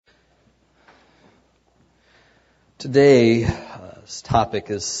Today's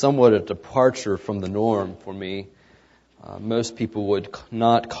topic is somewhat a departure from the norm for me. Most people would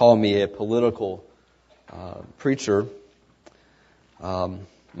not call me a political preacher.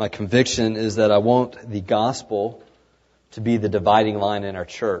 My conviction is that I want the gospel to be the dividing line in our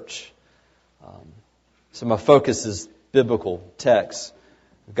church. So my focus is biblical text.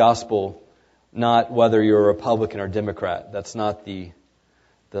 The gospel, not whether you're a Republican or Democrat. That's not the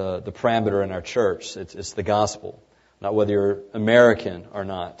parameter in our church. It's the gospel. Not whether you're American or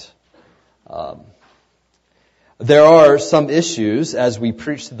not. There are some issues as we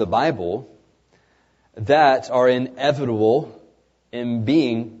preach through the Bible that are inevitable in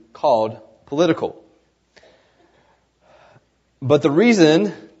being called political. But the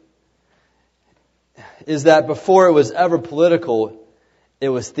reason is that before it was ever political, it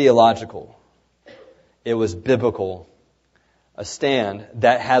was theological. It was biblical. A stand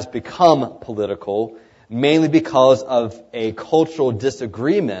that has become political mainly because of a cultural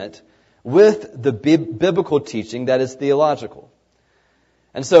disagreement with the biblical teaching that is theological.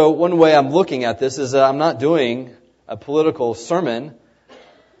 And so one way I'm looking at this is that I'm not doing a political sermon.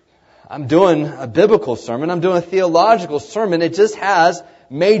 I'm doing a biblical sermon. I'm doing a theological sermon. It just has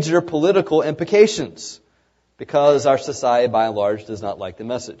major political implications because our society, by and large, does not like the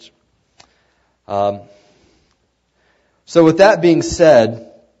message. So with that being said,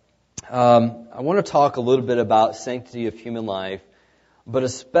 I want to talk a little bit about sanctity of human life, but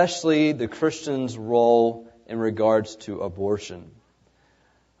especially the Christian's role in regards to abortion.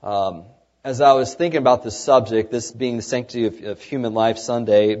 As I was thinking about this subject, this being the Sanctity of Human Life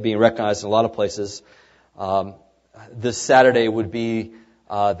Sunday, being recognized in a lot of places, this Saturday would be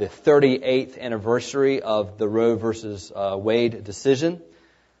the 38th anniversary of the Roe versus Wade decision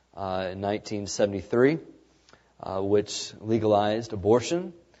in 1973, which legalized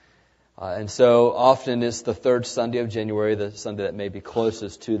abortion. And so often it's the third Sunday of January, the Sunday that may be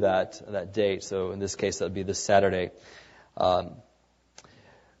closest to that date. So in this case, that would be this Saturday.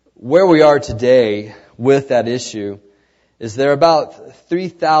 Where we are today with that issue is there are about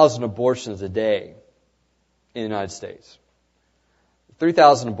 3,000 abortions a day in the United States.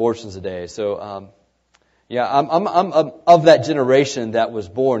 3,000 abortions a day. So, I'm of that generation that was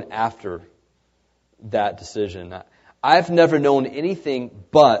born after that decision. I've never known anything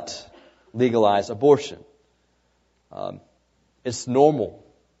but legalized abortion. It's normal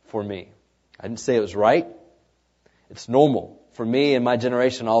for me. I didn't say it was right. It's normal for me and my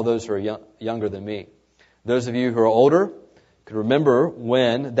generation, all those who are younger than me. Those of you who are older could remember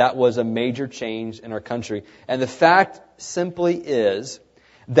when that was a major change in our country. And the fact simply is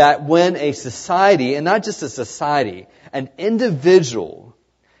that when a society, and not just a society, an individual,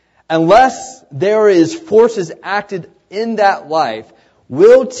 unless there is forces acted in that life,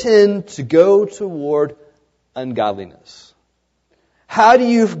 will tend to go toward ungodliness. How do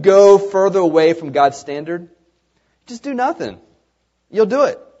you go further away from God's standard? Just do nothing. You'll do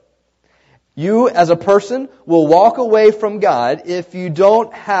it. You, as a person, will walk away from God if you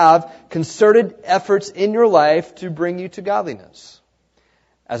don't have concerted efforts in your life to bring you to godliness.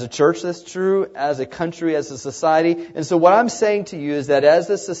 As a church, that's true. As a country, as a society. And so what I'm saying to you is that as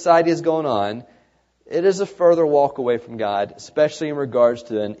this society is going on, it is a further walk away from God, especially in regards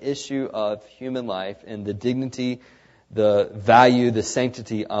to an issue of human life and the dignity, the value, the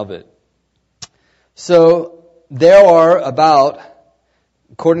sanctity of it. So there are about,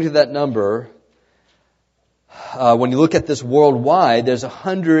 according to that number, when you look at this worldwide, there's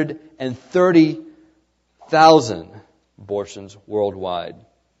 130,000 abortions worldwide.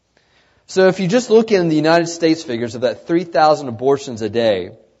 So if you just look in the United States figures of that 3,000 abortions a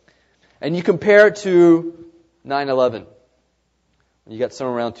day, and you compare it to 9/11, you got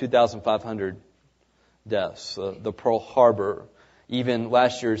somewhere around 2,500 deaths. The Pearl Harbor, even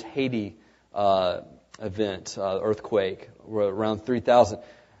last year's Haiti event, earthquake, around 3,000.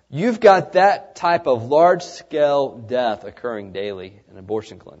 You've got that type of large-scale death occurring daily in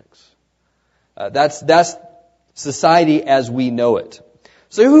abortion clinics. That's society as we know it.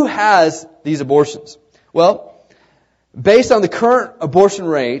 So who has these abortions? Well, based on the current abortion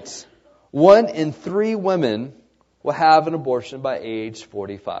rates, 1 in 3 women will have an abortion by age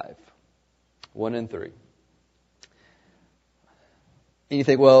 45. 1 in 3. And you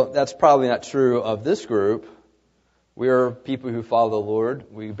think, well, that's probably not true of this group. We are people who follow the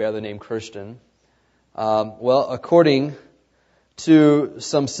Lord. We bear the name Christian. Well, according to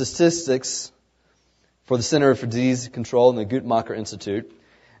some statistics for the Center for Disease Control and the Guttmacher Institute,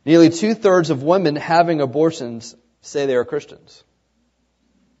 nearly 2/3 of women having abortions say they are Christians.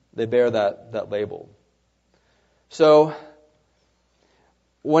 They bear that label. So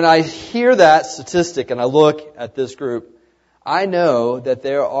when I hear that statistic and I look at this group, I know that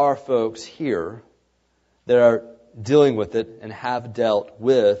there are folks here that are dealing with it and have dealt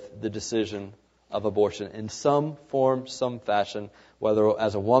with the decision of abortion in some form, some fashion, whether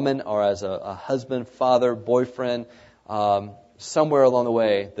as a woman or as a husband, father, boyfriend, somewhere along the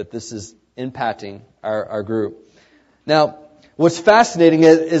way that this is impacting our group. Now, what's fascinating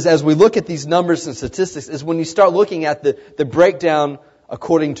is as we look at these numbers and statistics is when you start looking at the breakdown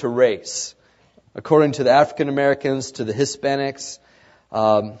according to race, according to the African Americans, to the Hispanics.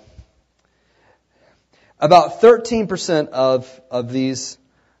 About 13% of these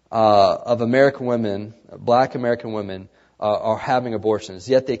of American women, black American women, are having abortions.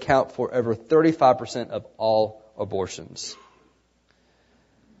 Yet they account for over 35% of all abortions.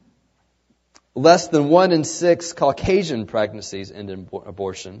 Less than 1 in 6 Caucasian pregnancies end in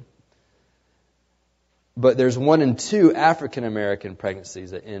abortion. But there's 1 in 2 African American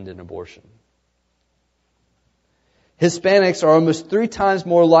pregnancies that end in abortion. Hispanics are almost 3 times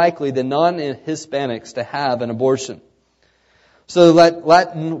more likely than non-Hispanics to have an abortion. So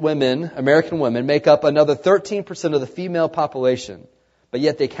Latin women, American women, make up another 13% of the female population, but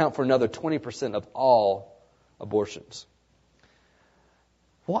yet they account for another 20% of all abortions.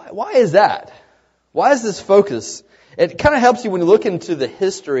 Why is that? Why is this focus? It kind of helps you when you look into the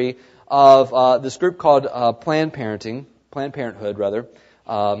history of this group called Planned Parenthood,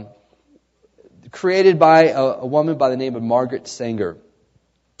 created by a woman by the name of Margaret Sanger.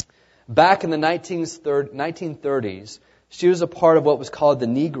 Back in the 1930s, she was a part of what was called the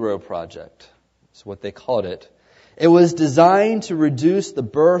Negro Project. That's what they called it. It was designed to reduce the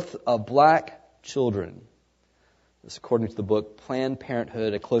birth of black children. This according to the book Planned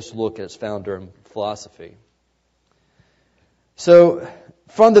Parenthood, a closer look at its founder and philosophy. So,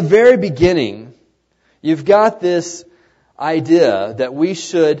 from the very beginning, you've got this idea that we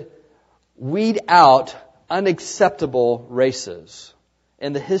should weed out unacceptable races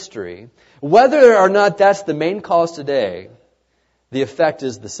in the history. Whether or not that's the main cause today, the effect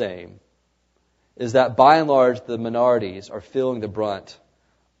is the same. Is that by and large the minorities are feeling the brunt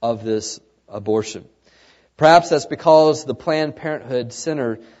of this abortion. Perhaps that's because the Planned Parenthood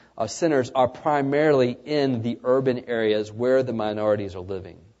centers are primarily in the urban areas where the minorities are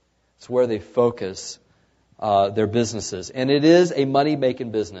living. It's where they focus their businesses. And it is a money-making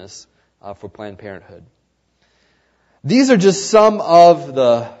business for Planned Parenthood. These are just some of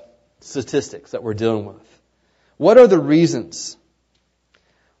the statistics that we're dealing with. What are the reasons?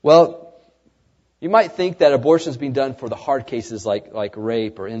 Well, you might think that abortion is being done for the hard cases like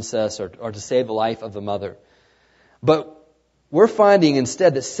rape or incest or to save the life of the mother. But we're finding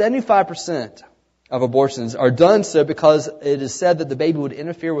instead that 75% of abortions are done so because it is said that the baby would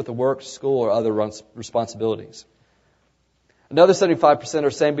interfere with the work, school, or other responsibilities. Another 75%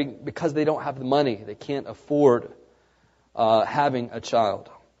 are saying because they don't have the money, they can't afford having a child.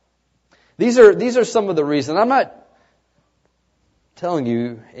 These are some of the reasons. I'm not telling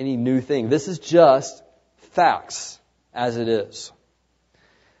you any new thing. This is just facts as it is.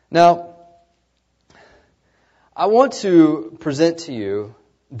 Now, I want to present to you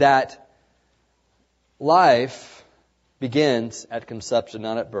that life begins at conception,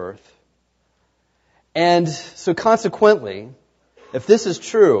 not at birth. And so consequently, if this is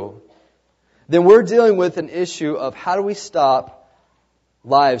true, then we're dealing with an issue of how do we stop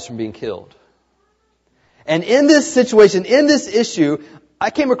lives from being killed. And in this situation, in this issue,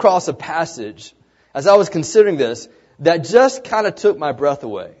 I came across a passage as I was considering this that just kind of took my breath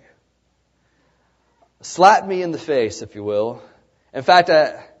away. Slapped me in the face, if you will. In fact,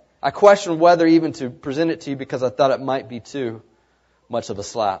 I questioned whether even to present it to you because I thought it might be too much of a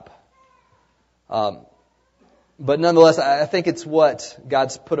slap. But nonetheless, I think it's what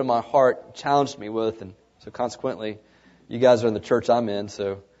God's put in my heart, challenged me with, and so consequently, you guys are in the church I'm in,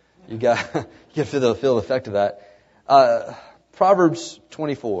 so you feel the effect of that. Proverbs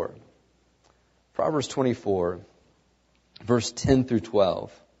 24. Proverbs 24, verse 10 through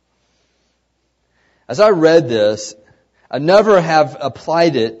 12. As I read this, I never have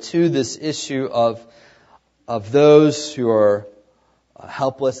applied it to this issue of those who are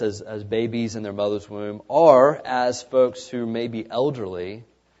helpless as babies in their mother's womb, or as folks who may be elderly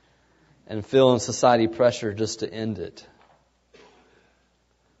and feel in society pressure just to end it.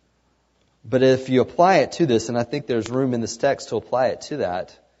 But if you apply it to this, and I think there's room in this text to apply it to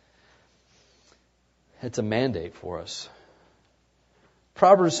that, it's a mandate for us.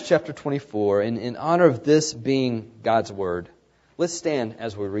 Proverbs chapter 24, and in honor of this being God's Word, let's stand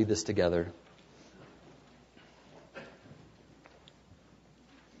as we read this together.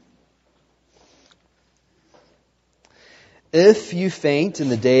 If you faint in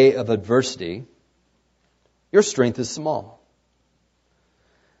the day of adversity, your strength is small.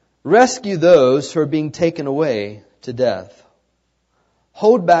 Rescue those who are being taken away to death.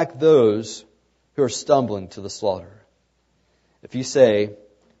 Hold back those who are stumbling to the slaughter. If you say,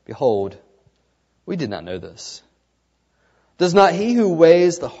 behold, we did not know this. Does not he who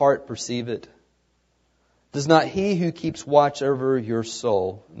weighs the heart perceive it? Does not he who keeps watch over your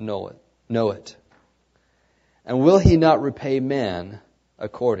soul know it? And will he not repay man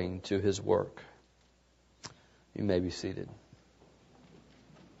according to his work? You may be seated.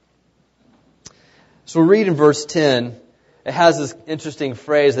 So we read in verse 10, it has this interesting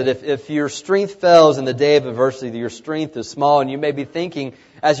phrase that if your strength fails in the day of adversity, your strength is small. And you may be thinking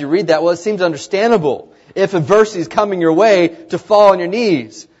as you read that, well, it seems understandable if adversity is coming your way to fall on your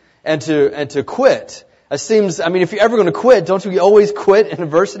knees and to quit. It seems, if you're ever going to quit, don't you always quit in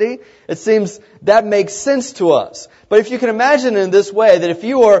adversity? It seems that makes sense to us. But if you can imagine in this way, that if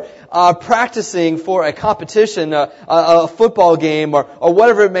you are practicing for a competition, a football game, or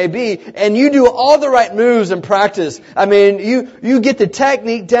whatever it may be, and you do all the right moves in practice, you get the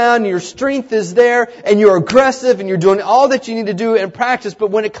technique down, your strength is there, and you're aggressive, and you're doing all that you need to do in practice,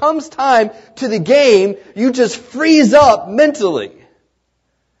 but when it comes time to the game, you just freeze up mentally.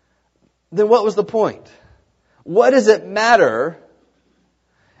 Then what was the point? What does it matter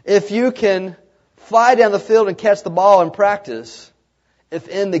if you can fly down the field and catch the ball in practice if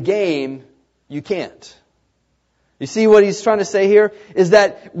in the game you can't? You see what he's trying to say here? Is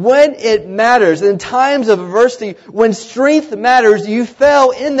that when it matters, in times of adversity, when strength matters, you fell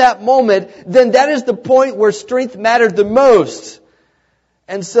in that moment, then that is the point where strength mattered the most.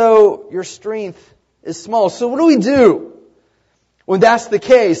 And so your strength is small. So what do we do when that's the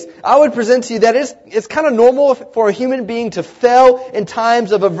case? I would present to you that it's kind of normal for a human being to fail in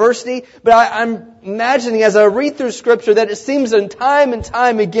times of adversity, but I'm imagining as I read through Scripture that it seems in time and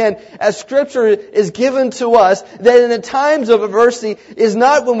time again, as Scripture is given to us, that in the times of adversity is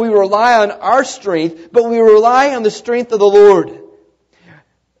not when we rely on our strength, but we rely on the strength of the Lord.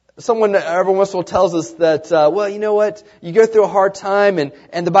 Someone every once in a while tells us that, well, you know what? You go through a hard time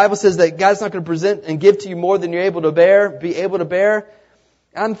and the Bible says that God's not going to present and give to you more than you're able to bear.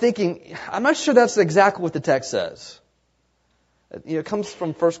 I'm thinking, I'm not sure that's exactly what the text says. It comes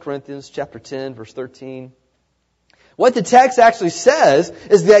from 1 Corinthians chapter 10, verse 13. What the text actually says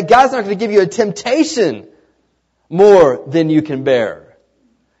is that God's not going to give you a temptation more than you can bear.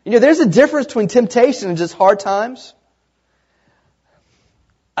 There's a difference between temptation and just hard times.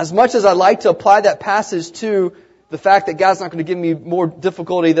 As much as I like to apply that passage to the fact that God's not going to give me more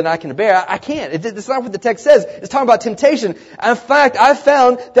difficulty than I can bear, I can't. It's not what the text says. It's talking about temptation. In fact, I've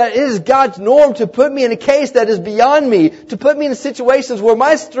found that it is God's norm to put me in a case that is beyond me, to put me in situations where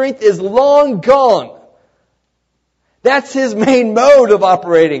my strength is long gone. That's His main mode of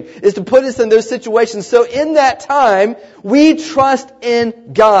operating, is to put us in those situations. So in that time, we trust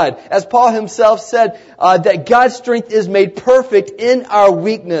in God. As Paul himself said, that God's strength is made perfect in our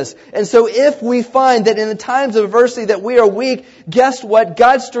weakness. And so if we find that in the times of adversity that we are weak, guess what?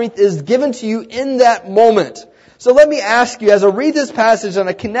 God's strength is given to you in that moment. So let me ask you, as I read this passage and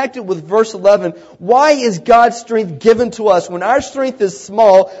I connect it with verse 11, why is God's strength given to us? When our strength is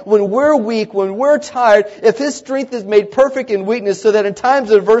small, when we're weak, when we're tired, if His strength is made perfect in weakness so that in times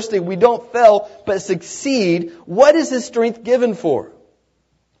of adversity we don't fail but succeed, what is His strength given for?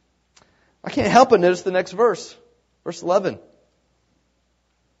 I can't help but notice the next verse, verse 11.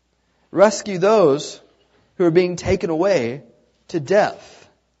 Rescue those who are being taken away to death.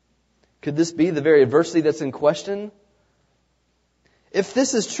 Could this be the very adversity that's in question? If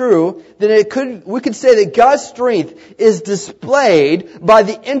this is true, then we could say that God's strength is displayed by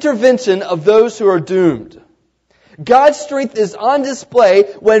the intervention of those who are doomed. God's strength is on display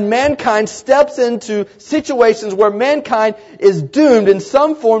when mankind steps into situations where mankind is doomed in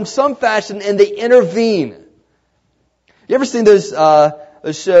some form, some fashion, and they intervene. You ever seen those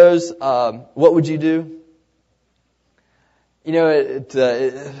shows, What Would You Do? It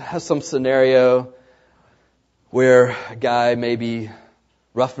has some scenario where a guy may be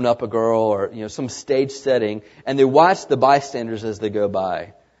roughing up a girl or, some stage setting, and they watch the bystanders as they go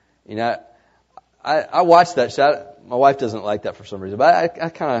by. I watch that show. My wife doesn't like that for some reason, but I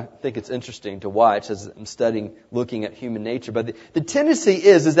kind of think it's interesting to watch as I'm studying, looking at human nature. But the tendency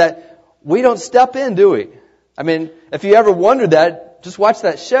is that we don't step in, do we? If you ever wondered that, just watch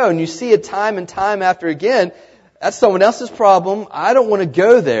that show and you see it time and time after again. That's someone else's problem. I don't want to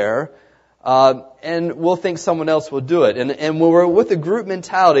go there. And we'll think someone else will do it. And when we're with a group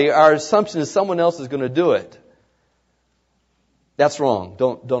mentality, our assumption is someone else is going to do it. That's wrong.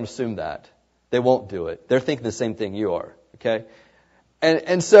 Don't assume that. They won't do it. They're thinking the same thing you are. Okay?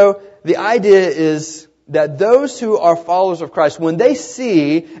 And so the idea is that those who are followers of Christ, when they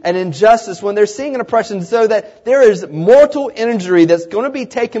see an injustice, when they're seeing an oppression, so that there is mortal injury that's going to be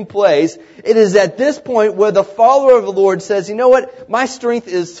taking place, it is at this point where the follower of the Lord says, you know what, my strength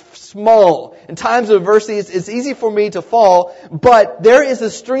is small. In times of adversity, it's easy for me to fall, but there is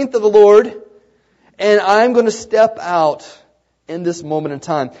the strength of the Lord, and I'm going to step out in this moment in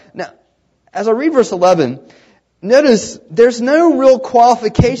time. Now, as I read verse 11, notice there's no real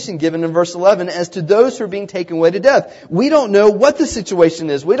qualification given in verse 11 as to those who are being taken away to death. We don't know what the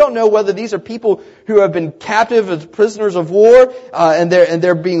situation is. We don't know whether these are people who have been captive as prisoners of war and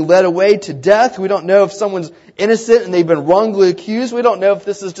they're being led away to death. We don't know if someone's innocent and they've been wrongly accused. We don't know if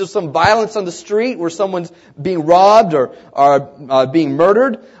this is just some violence on the street where someone's being robbed or being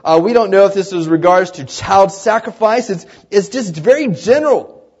murdered. We don't know if this is regards to child sacrifice. It's just very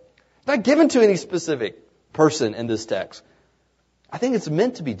general. Not given to any specific person in this text. I think it's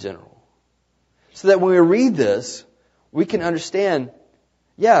meant to be general. So that when we read this, we can understand,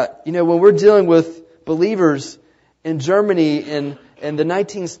 when we're dealing with believers in Germany in the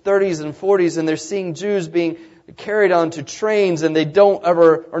 1930s and 40s, and they're seeing Jews being carried onto trains and they don't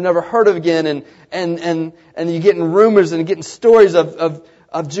ever or never heard of again, and you're getting rumors and getting stories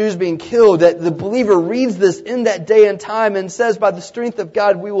of Jews being killed, that the believer reads this in that day and time and says, by the strength of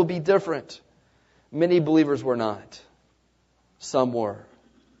God, we will be different. Many believers were not. Some were.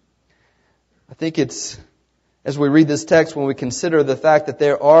 I think it's, as we read this text, when we consider the fact that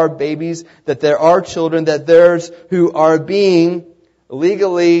there are babies, that there are children, that there's who are being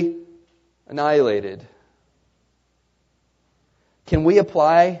legally annihilated. Can we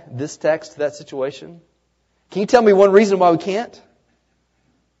apply this text to that situation? Can you tell me one reason why we can't?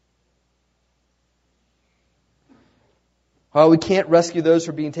 While we can't rescue those who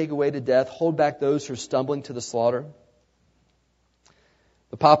are being taken away to death, hold back those who are stumbling to the slaughter.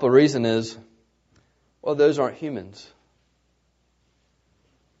 The popular reason is, well, those aren't humans.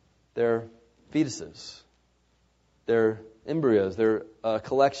 They're fetuses. They're embryos. They're a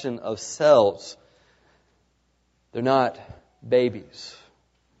collection of cells. They're not babies.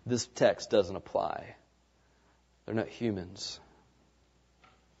 This text doesn't apply. They're not humans.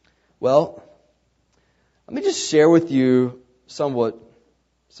 Well, let me just share with you some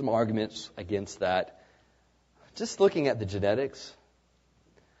arguments against that. Just looking at the genetics.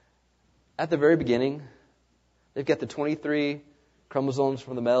 At the very beginning, they've got the 23 chromosomes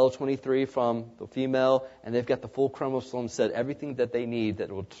from the male, 23 from the female, and they've got the full chromosome set, everything that they need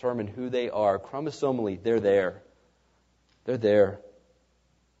that will determine who they are. Chromosomally, they're there. They're there.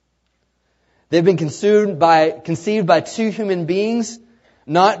 They've been conceived by two human beings,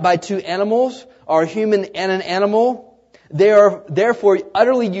 not by two animals, or a human and an animal. They are therefore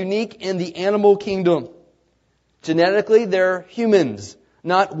utterly unique in the animal kingdom. Genetically, they're humans,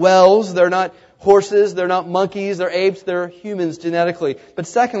 not whales. They're not horses. They're not monkeys. They're apes. They're humans genetically. But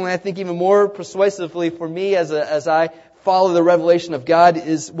secondly, I think even more persuasively for me as I follow the revelation of God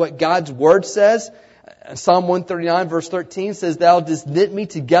is what God's Word says. Psalm 139 verse 13 says, Thou didst knit me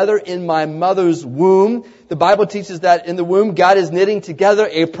together in my mother's womb. The Bible teaches that in the womb, God is knitting together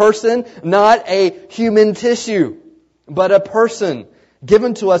a person, not a human tissue, but a person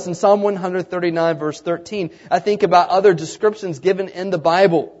given to us in Psalm 139 verse 13. I think about other descriptions given in the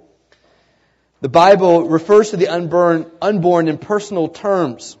Bible. The Bible refers to the unborn in personal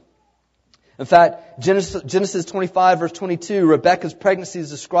terms. In fact, Genesis 25 verse 22, Rebekah's pregnancy is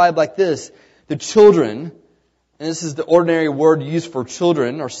described like this. The children, and this is the ordinary word used for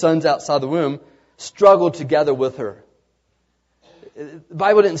children or sons outside the womb, struggled together with her. The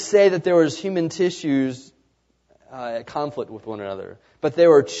Bible didn't say that there was human tissues at conflict with one another, but there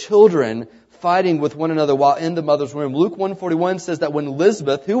were children fighting with one another while in the mother's womb. Luke 1:41 says that when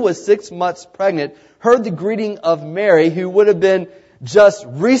Elizabeth, who was 6 months pregnant, heard the greeting of Mary, who would have been just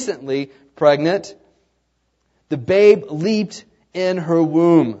recently pregnant, the babe leaped in her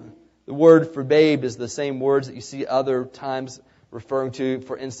womb. The word for babe is the same words that you see other times referring to,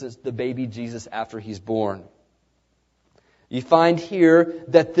 for instance, the baby Jesus after he's born. You find here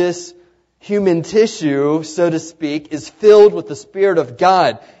that this human tissue, so to speak, is filled with the Spirit of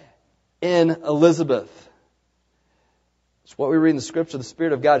God in Elizabeth. It's what we read in the Scripture. The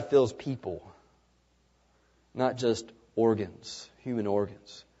Spirit of God fills people, not just organs, human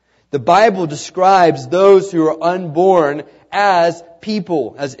organs. The Bible describes those who are unborn as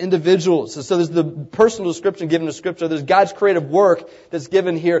people, as individuals. So there's the personal description given in Scripture. There's God's creative work that's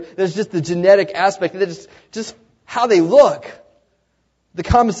given here. There's just the genetic aspect. There's just how they look. The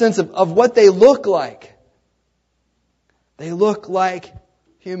common sense of what they look like. They look like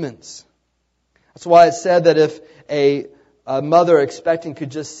humans. That's why it's said that if a mother expecting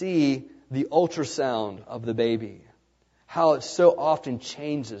could just see the ultrasound of the baby, how it so often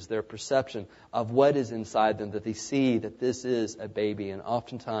changes their perception of what is inside them, that they see that this is a baby, and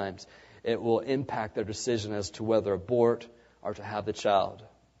oftentimes it will impact their decision as to whether to abort or to have the child.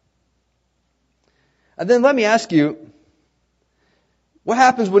 And then let me ask you, what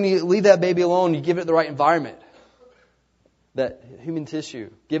happens when you leave that baby alone and you give it the right environment? That human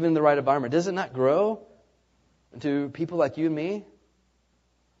tissue, given the right environment, does it not grow into people like you and me?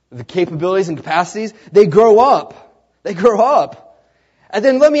 The capabilities and capacities, they grow up. They grow up. And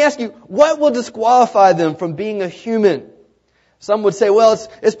then let me ask you, what will disqualify them from being a human? Some would say, well,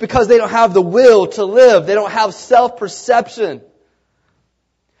 it's because they don't have the will to live. They don't have self-perception.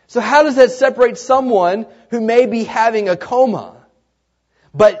 So how does that separate someone who may be having a coma,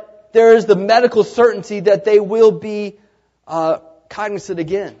 but there is the medical certainty that they will be cognizant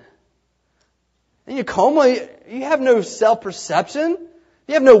again? In your coma, you have no self-perception.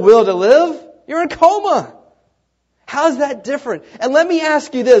 You have no will to live. You're in a coma. How's that different? And let me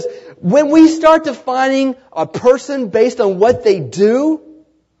ask you this. When we start defining a person based on what they do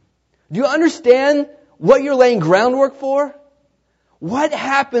you understand what you're laying groundwork for? What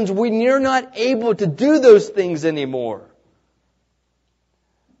happens when you're not able to do those things anymore?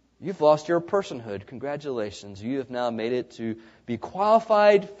 You've lost your personhood. Congratulations. You have now made it to be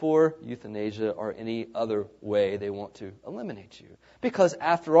qualified for euthanasia or any other way they want to eliminate you. Because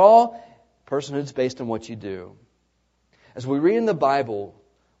after all, personhood is based on what you do. As we read in the Bible,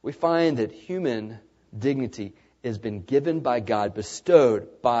 we find that human dignity has been given by God,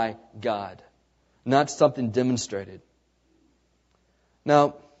 bestowed by God, not something demonstrated.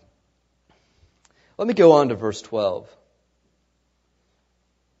 Now, let me go on to verse 12.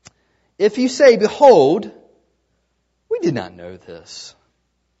 If you say, behold, we did not know this.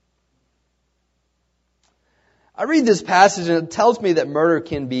 I read this passage and it tells me that murder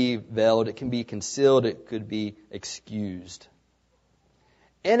can be veiled, it can be concealed, it could be excused.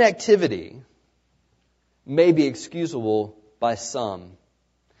 Inactivity may be excusable by some.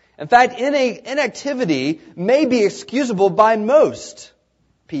 In fact, inactivity may be excusable by most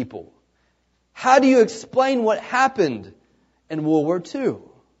people. How do you explain what happened in World War II?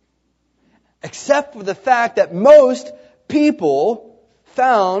 Except for the fact that most people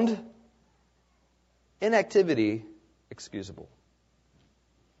found inactivity excusable.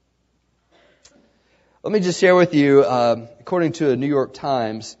 Let me just share with you, according to a New York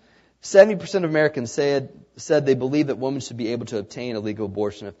Times, 70% of Americans said they believe that women should be able to obtain a legal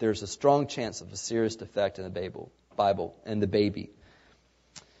abortion if there's a strong chance of a serious defect in the Bible and the baby.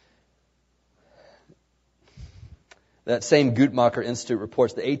 That same Guttmacher Institute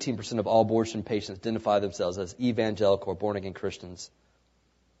reports that 18% of all abortion patients identify themselves as evangelical or born-again Christians.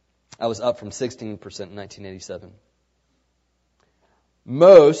 That was up from 16% in 1987.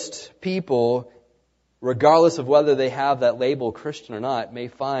 Most people, regardless of whether they have that label Christian or not, may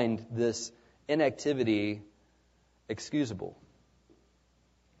find this inactivity excusable.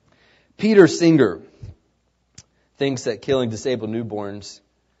 Peter Singer thinks that killing disabled newborns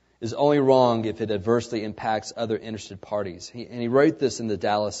is only wrong if it adversely impacts other interested parties. He wrote this in the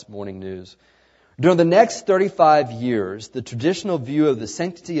Dallas Morning News. During the next 35 years, the traditional view of the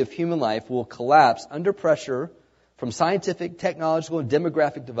sanctity of human life will collapse under pressure from scientific, technological, and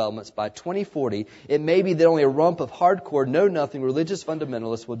demographic developments. By 2040, it may be that only a rump of hardcore, know-nothing religious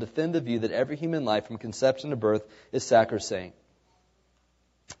fundamentalists will defend the view that every human life from conception to birth is sacrosanct.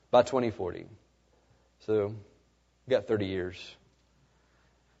 By 2040. So, we've got 30 years.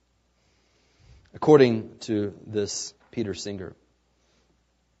 According to this Peter Singer.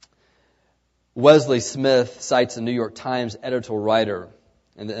 Wesley Smith cites a New York Times editorial writer,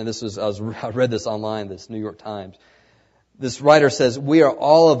 and this was I read this online, this New York Times. This writer says, "We are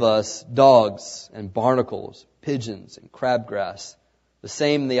all of us dogs and barnacles, pigeons and crabgrass, the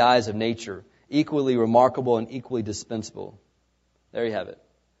same in the eyes of nature, equally remarkable and equally dispensable." There you have it.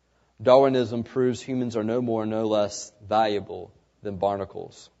 Darwinism proves humans are no more, no less valuable than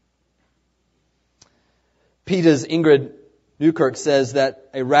barnacles. Peter's Ingrid Newkirk says that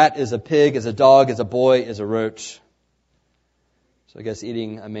a rat is a pig, is a dog, is a boy, is a roach. So I guess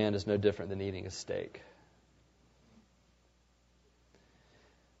eating a man is no different than eating a steak.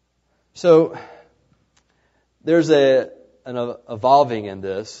 So there's an evolving in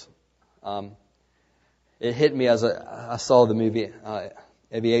this. It hit me as I saw the movie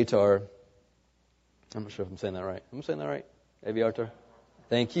Aviator. I'm not sure if I'm saying that right. Am I saying that right? Aviator?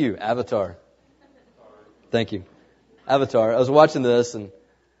 Thank you. Avatar. Thank you. Avatar. I was watching this and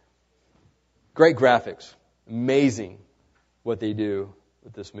great graphics. Amazing what they do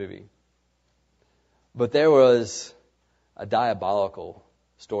with this movie. But there was a diabolical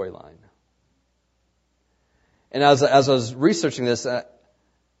storyline. And as I was researching this,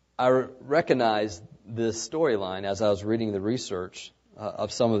 I recognized this storyline as I was reading the research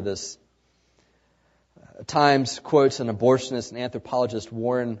of some of this. Times quotes an abortionist and anthropologist,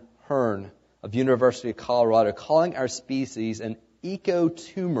 Warren Hearn of University of Colorado, calling our species an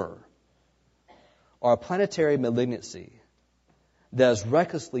eco-tumor, or a planetary malignancy that is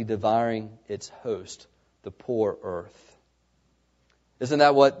recklessly devouring its host, the poor Earth. Isn't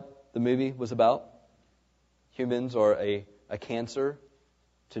that what the movie was about? Humans are a cancer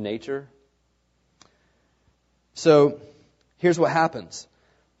to nature. So, here's what happens.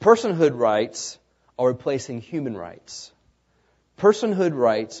 Personhood rights are replacing human rights. Personhood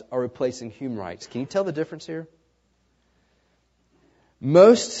rights are replacing human rights. Can you tell the difference here?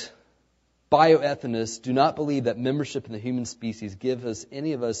 Most bioethicists do not believe that membership in the human species gives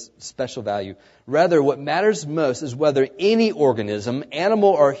any of us special value. Rather, what matters most is whether any organism, animal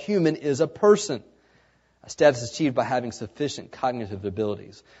or human, is a person. A status achieved by having sufficient cognitive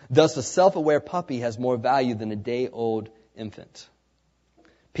abilities. Thus, a self-aware puppy has more value than a day-old infant.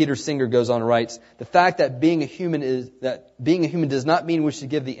 Peter Singer goes on and writes, the fact that being a human does not mean we should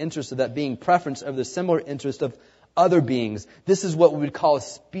give the interest of that being preference over the similar interest of other beings. This is what we would call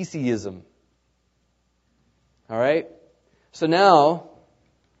speciesism. All right? So now,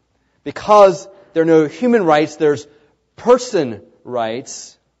 because there are no human rights, there's person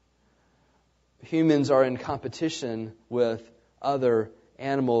rights. Humans are in competition with other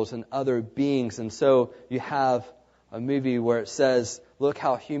animals and other beings. And so you have a movie where it says, look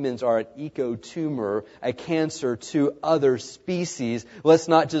how humans are an eco-tumor, a cancer to other species. Let's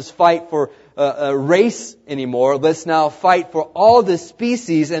not just fight for a race anymore. Let's now fight for all the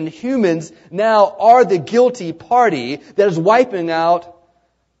species, and humans now are the guilty party that is wiping out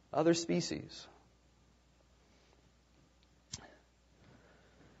other species.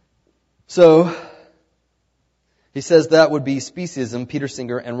 So, he says that would be speciesism, Peter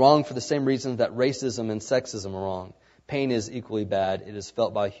Singer, and wrong for the same reasons that racism and sexism are wrong. Pain is equally bad. It is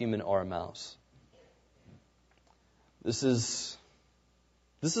felt by a human or a mouse. This is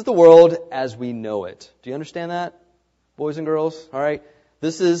the world as we know it. Do you understand that, boys and girls? All right.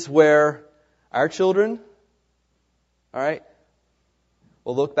 This is where our children, all right,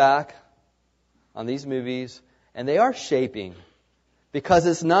 will look back on these movies, and they are shaping, because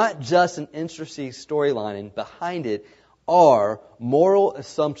it's not just an interesting storyline, and behind it are moral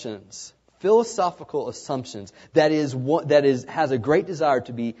assumptions, philosophical assumptions that has a great desire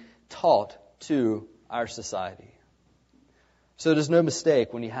to be taught to our society. So there's no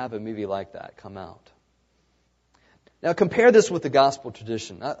mistake when you have a movie like that come out. Now compare this with the gospel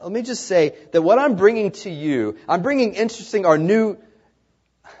tradition. Now, let me just say that what I'm bringing to you, I'm bringing interesting or new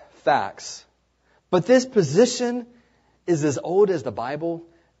facts. But this position is as old as the Bible.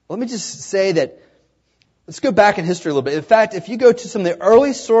 Let me just say that, let's go back in history a little bit. In fact, if you go to some of the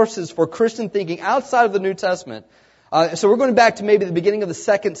early sources for Christian thinking outside of the New Testament, so we're going back to maybe the beginning of the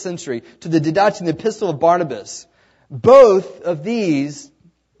 2nd century, to the Didache and the Epistle of Barnabas. Both of these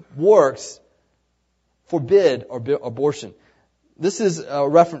works forbid abortion. This is a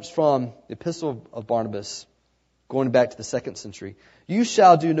reference from the Epistle of Barnabas, going back to the 2nd century. You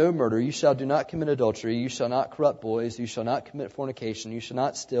shall do no murder. You shall do not commit adultery. You shall not corrupt boys. You shall not commit fornication. You shall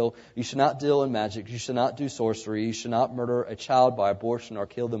not steal. You shall not deal in magic. You shall not do sorcery. You shall not murder a child by abortion or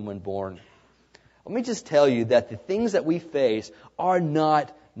kill them when born. Let me just tell you that the things that we face are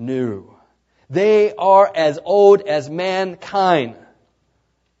not new. They are as old as mankind.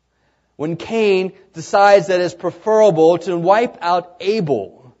 When Cain decides that it's preferable to wipe out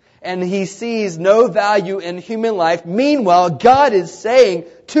Abel, and he sees no value in human life. Meanwhile, God is saying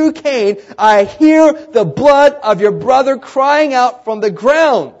to Cain, I hear the blood of your brother crying out from the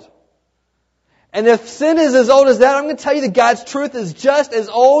ground. And if sin is as old as that, I'm going to tell you that God's truth is just as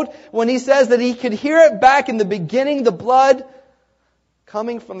old when He says that He could hear it back in the beginning, the blood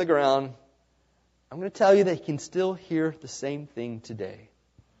coming from the ground. I'm going to tell you that He can still hear the same thing today.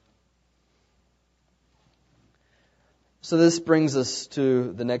 So this brings us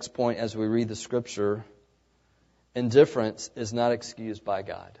to the next point as we read the Scripture. Indifference is not excused by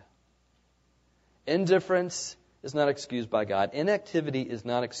God. Indifference is not excused by God. Inactivity is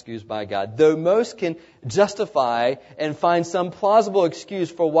not excused by God. Though most can justify and find some plausible excuse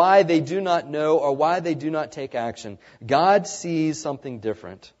for why they do not know or why they do not take action, God sees something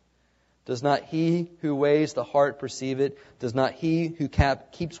different. Does not He who weighs the heart perceive it? Does not He who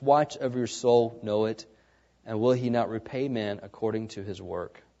keeps watch over your soul know it? And will He not repay man according to his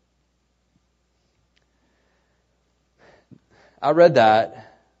work? I read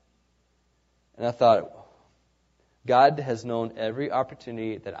that, and I thought, God has known every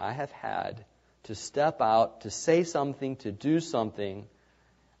opportunity that I have had to step out, to say something, to do something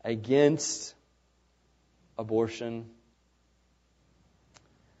against abortion.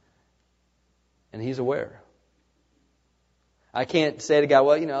 And He's aware. I can't say to God,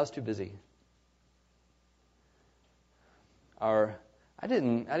 well, I was too busy. Or, I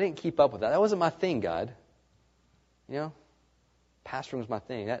didn't keep up with that. That wasn't my thing, God. Pastoring was my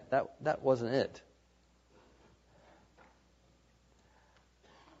thing. That wasn't it.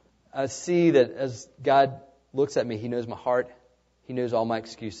 I see that as God looks at me, He knows my heart. He knows all my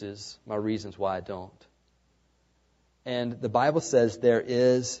excuses, my reasons why I don't. And the Bible says there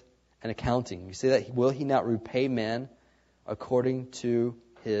is an accounting. You see that? Will He not repay man according to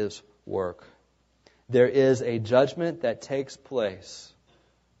his work? There is a judgment that takes place.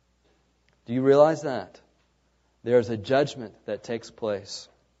 Do you realize that? There is a judgment that takes place.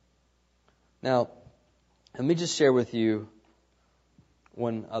 Now, let me just share with you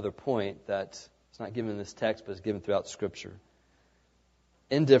one other point that is not given in this text, but is given throughout Scripture.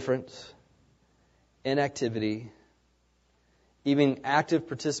 Indifference, inactivity, even active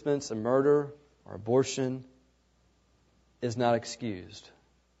participants in murder or abortion is not excused,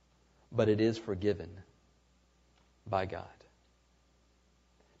 but it is forgiven by God.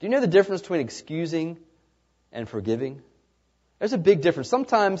 Do you know the difference between excusing and forgiving? There's a big difference.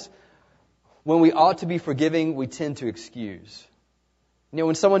 Sometimes when we ought to be forgiving, we tend to excuse.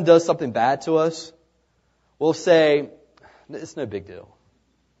 When someone does something bad to us, we'll say, it's no big deal.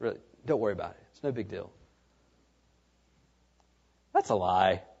 Really, don't worry about it. It's no big deal. That's a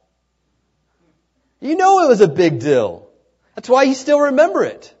lie. You know it was a big deal. That's why you still remember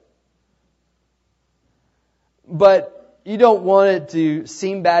it. But you don't want it to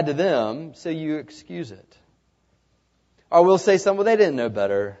seem bad to them, so you excuse it. Or we'll say something, well, they didn't know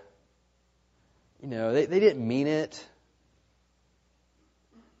better. They didn't mean it.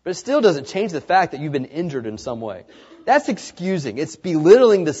 But it still doesn't change the fact that you've been injured in some way. That's excusing. It's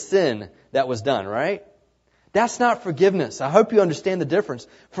belittling the sin that was done, right? That's not forgiveness. I hope you understand the difference.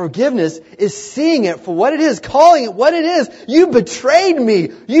 Forgiveness is seeing it for what it is, calling it what it is. You betrayed me.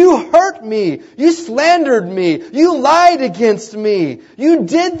 You hurt me. You slandered me. You lied against me. You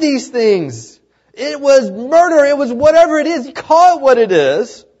did these things. It was murder. It was whatever it is. You call it what it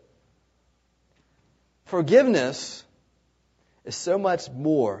is. Forgiveness is so much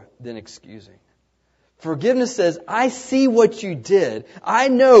more than excusing. Forgiveness says, I see what you did. I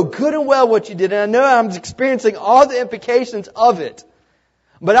know good and well what you did, and I know I'm experiencing all the implications of it.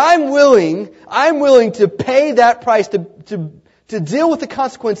 But I'm willing to pay that price, to deal with the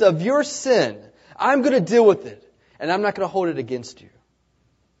consequence of your sin. I'm going to deal with it, and I'm not going to hold it against you.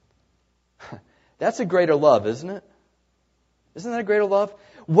 That's a greater love, isn't it? Isn't that a greater love?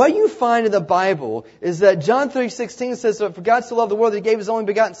 What you find in the Bible is that John 3:16 says, for God so loved the world that He gave His only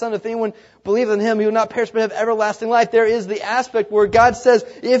begotten Son, if anyone believes in Him, he will not perish but have everlasting life. There is the aspect where God says,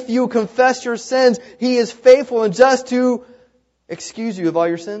 if you confess your sins, He is faithful and just to excuse you of all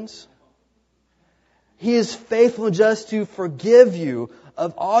your sins. He is faithful and just to forgive you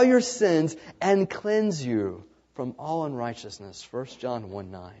of all your sins and cleanse you from all unrighteousness. 1 John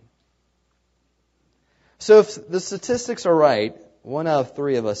 1:9. So if the statistics are right, 1 out of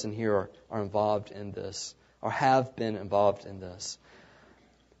 3 of us in here are involved in this, or have been involved in this.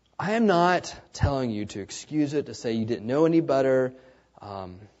 I am not telling you to excuse it, to say you didn't know any better,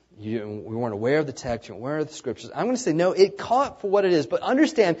 we weren't aware of the text, you weren't aware of the Scriptures. I'm going to say, no, call it for what it is, but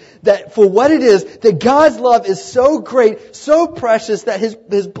understand that for what it is, that God's love is so great, so precious, that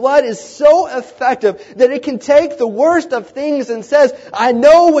His blood is so effective, that it can take the worst of things and says, I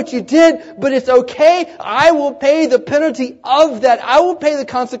know what you did, but it's okay. I will pay the penalty of that. I will pay the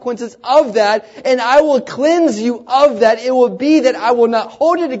consequences of that, and I will cleanse you of that. It will be that I will not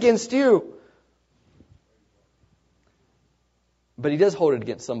hold it against you. But He does hold it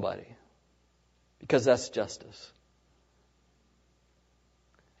against somebody, because that's justice.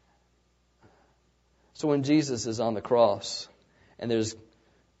 So when Jesus is on the cross and there's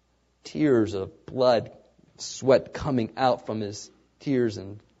tears of blood, sweat coming out from His tears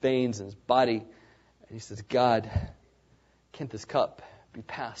and veins in His body, and He says, God, can't this cup be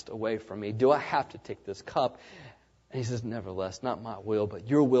passed away from me? Do I have to take this cup? And He says, nevertheless, not my will, but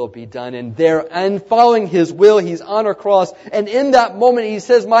your will be done. And following His will, He's on a cross. And in that moment, He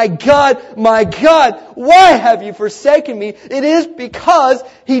says, my God, why have you forsaken me? It is because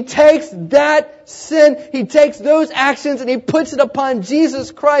He takes that sin, He takes those actions, and He puts it upon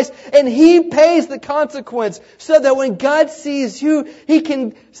Jesus Christ. And He pays the consequence, so that when God sees you, He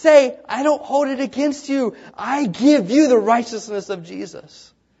can say, I don't hold it against you. I give you the righteousness of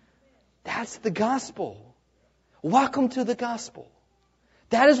Jesus. That's the gospel. Welcome to the gospel.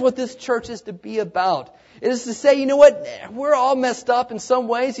 That is what this church is to be about. It is to say, you know what, we're all messed up in some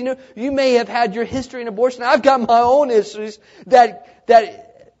ways. You know, you may have had your history in abortion. I've got my own issues that there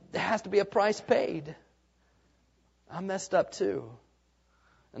has to be a price paid. I'm messed up too.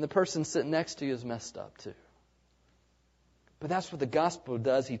 And the person sitting next to you is messed up too. But that's what the gospel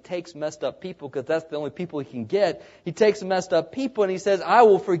does. He takes messed up people, because that's the only people he can get. He takes messed up people and he says, I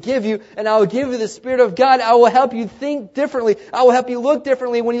will forgive you and I will give you the Spirit of God. I will help you think differently. I will help you look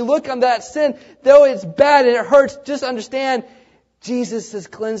differently. When you look on that sin, though it's bad and it hurts, just understand Jesus has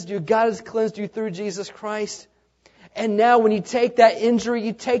cleansed you. God has cleansed you through Jesus Christ. And now when you take that injury,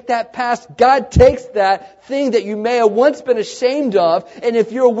 you take that past, God takes that thing that you may have once been ashamed of, and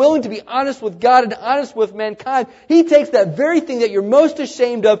if you're willing to be honest with God and honest with mankind, He takes that very thing that you're most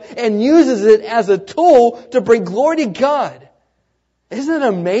ashamed of and uses it as a tool to bring glory to God. Isn't it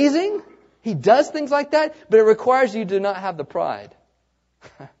amazing? He does things like that, but it requires you to not have the pride.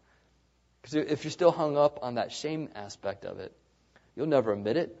 Because if you're still hung up on that shame aspect of it, you'll never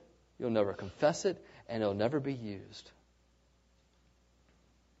admit it, you'll never confess it, and it'll never be used.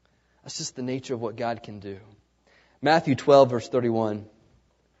 That's just the nature of what God can do. Matthew 12, verse 31.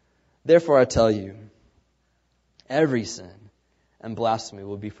 Therefore I tell you, every sin and blasphemy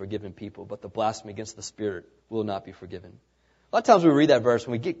will be forgiven people, but the blasphemy against the Spirit will not be forgiven. A lot of times we read that verse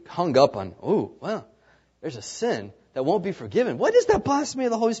and we get hung up on, oh, well, there's a sin that won't be forgiven. What is that blasphemy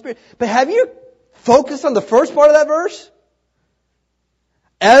of the Holy Spirit? But have you focused on the first part of that verse?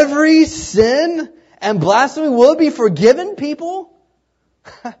 Every sin and blasphemy will be forgiven, people?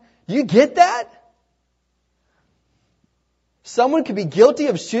 You get that? Someone could be guilty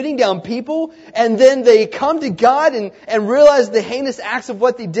of shooting down people, and then they come to God and realize the heinous acts of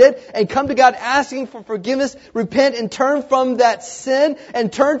what they did, and come to God asking for forgiveness, repent, and turn from that sin,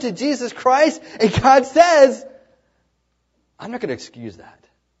 and turn to Jesus Christ. And God says, I'm not going to excuse that.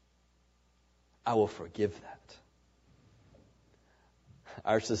 I will forgive that.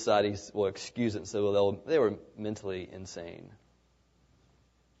 Our societies will excuse it and say, well, they were mentally insane.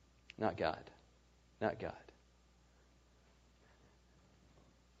 Not God. Not God.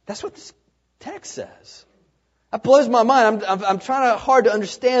 That's what this text says. That blows my mind. I'm trying hard to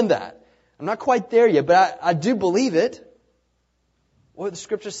understand that. I'm not quite there yet, but I do believe it. What the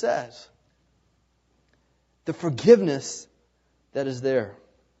Scripture says. The forgiveness that is there.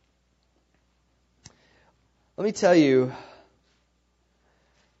 Let me tell you,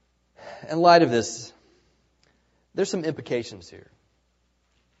 in light of this, there's some implications here.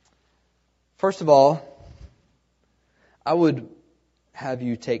 First of all, I would have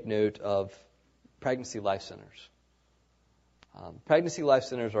you take note of pregnancy life centers. Pregnancy life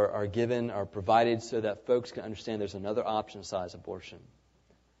centers are provided so that folks can understand there's another option besides abortion.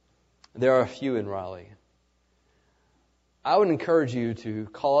 There are a few in Raleigh. I would encourage you to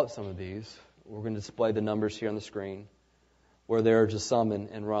call up some of these. We're going to display the numbers here on the screen, where there are just some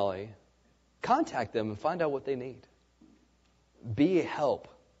in Raleigh. Contact them and find out what they need. Be a help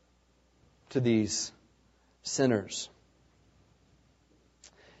to these sinners.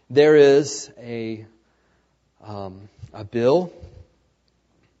 There is a bill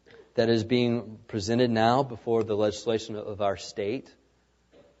that is being presented now before the legislation of our state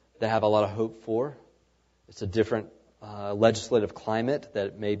that I have a lot of hope for. It's a different legislative climate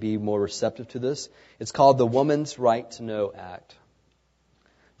that may be more receptive to this. It's called the Woman's Right to Know Act.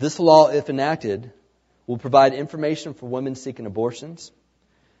 This law, if enacted, will provide information for women seeking abortions,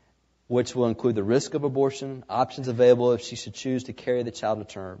 which will include the risk of abortion, options available if she should choose to carry the child to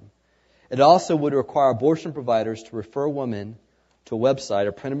term. It also would require abortion providers to refer women to a website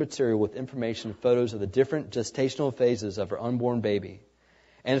or printed material with information and photos of the different gestational phases of her unborn baby.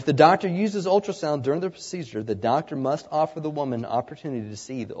 And if the doctor uses ultrasound during the procedure, the doctor must offer the woman an opportunity to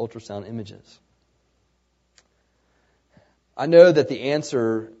see the ultrasound images. I know that the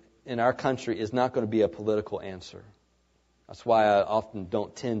answer in our country is not going to be a political answer. That's why I often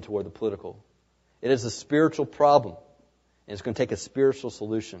don't tend toward the political. It is a spiritual problem, and it's going to take a spiritual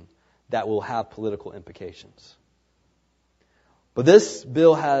solution that will have political implications. But this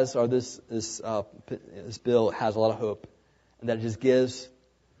bill has, this bill has a lot of hope, and that it just gives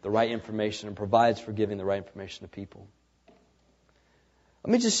the right information and provides for giving the right information to people.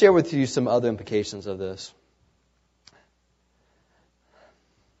 Let me just share with you some other implications of this.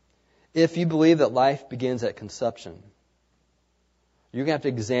 If you believe that life begins at conception, you're going to have to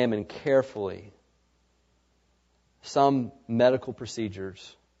examine carefully some medical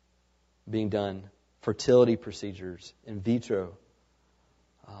procedures being done, fertility procedures, in vitro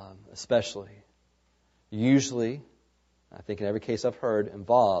especially. Usually, I think in every case I've heard,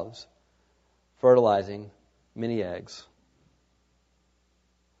 involves fertilizing many eggs.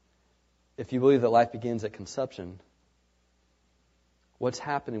 If you believe that life begins at conception, what's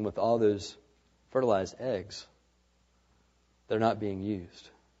happening with all those fertilized eggs that are not being used?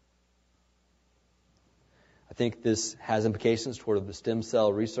 I think this has implications toward the stem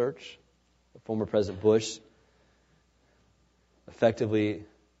cell research that former President Bush effectively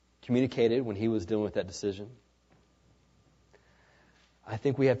communicated when he was dealing with that decision. I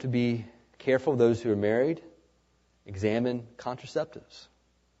think we have to be careful, those who are married, examine contraceptives.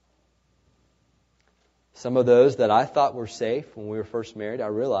 Some of those that I thought were safe when we were first married, I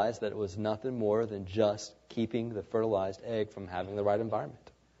realized that it was nothing more than just keeping the fertilized egg from having the right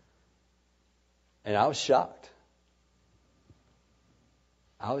environment. And I was shocked.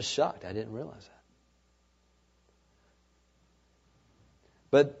 I didn't realize that.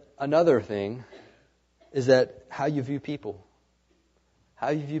 But another thing is that how you view people. How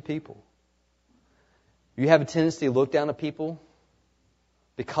you view people. You have a tendency to look down at people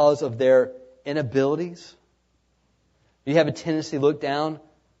because of their inabilities. You have a tendency to look down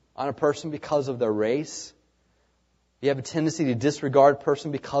on a person because of their race. You have a tendency to disregard a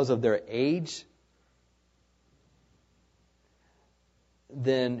person because of their age.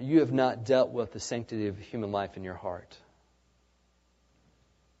 Then you have not dealt with the sanctity of human life in your heart.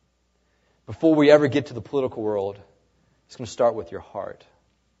 Before we ever get to the political world, it's going to start with your heart.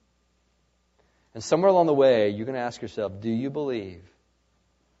 And somewhere along the way, you're going to ask yourself, do you believe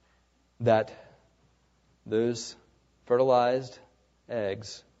that those fertilized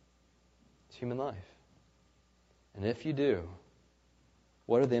eggs is human life? And if you do,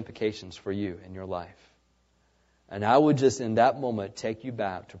 what are the implications for you in your life? And I would just in that moment take you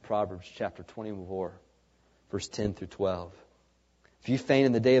back to Proverbs chapter 24, verse 10 through 12. If you faint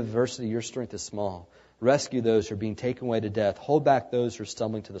in the day of adversity, your strength is small. Rescue those who are being taken away to death. Hold back those who are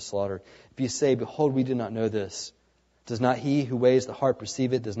stumbling to the slaughter. If you say, behold, we do not know this, does not he who weighs the heart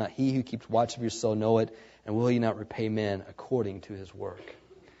perceive it? Does not he who keeps watch of your soul know it? And will he not repay man according to his work?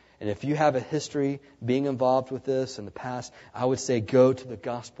 And if you have a history being involved with this in the past, I would say go to the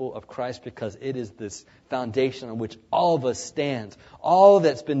gospel of Christ, because it is this foundation on which all of us stand. All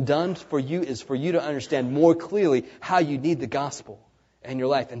that's been done for you is for you to understand more clearly how you need the gospel in your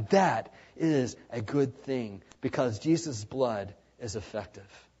life. And that is a good thing, because Jesus' blood is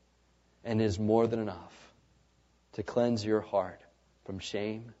effective and is more than enough to cleanse your heart from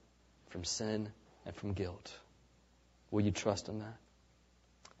shame, from sin, and from guilt. Will you trust in that?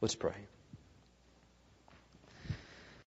 Let's pray.